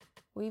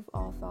We've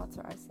all thought to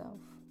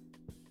ourselves,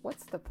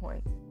 what's the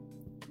point?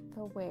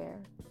 The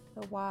where,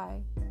 the why,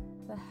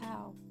 the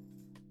how.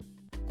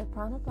 The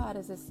Prana Pod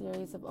is a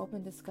series of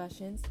open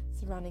discussions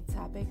surrounding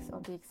topics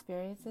on the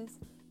experiences,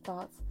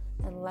 thoughts,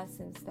 and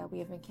lessons that we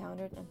have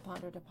encountered and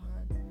pondered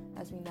upon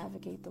as we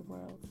navigate the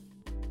world.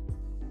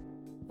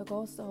 The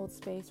goal is to hold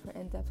space for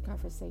in-depth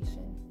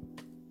conversation.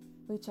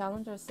 We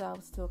challenge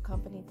ourselves to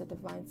accompany the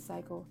divine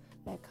cycle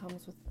that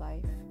comes with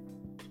life.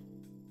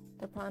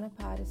 The Prana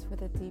Pod is for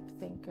the deep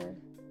thinker,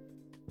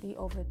 the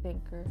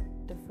overthinker,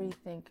 the free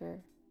thinker.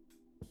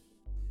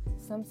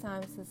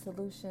 Sometimes the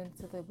solution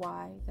to the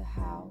why, the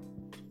how,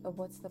 the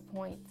what's the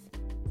point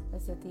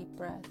is a deep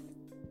breath.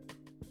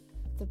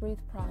 To breathe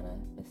prana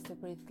is to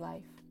breathe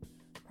life.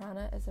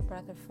 Prana is a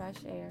breath of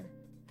fresh air,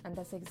 and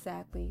that's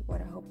exactly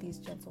what I hope these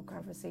gentle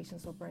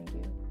conversations will bring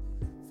you.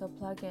 So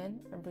plug in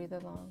and breathe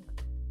along,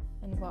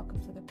 and welcome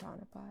to the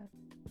Prana Pod.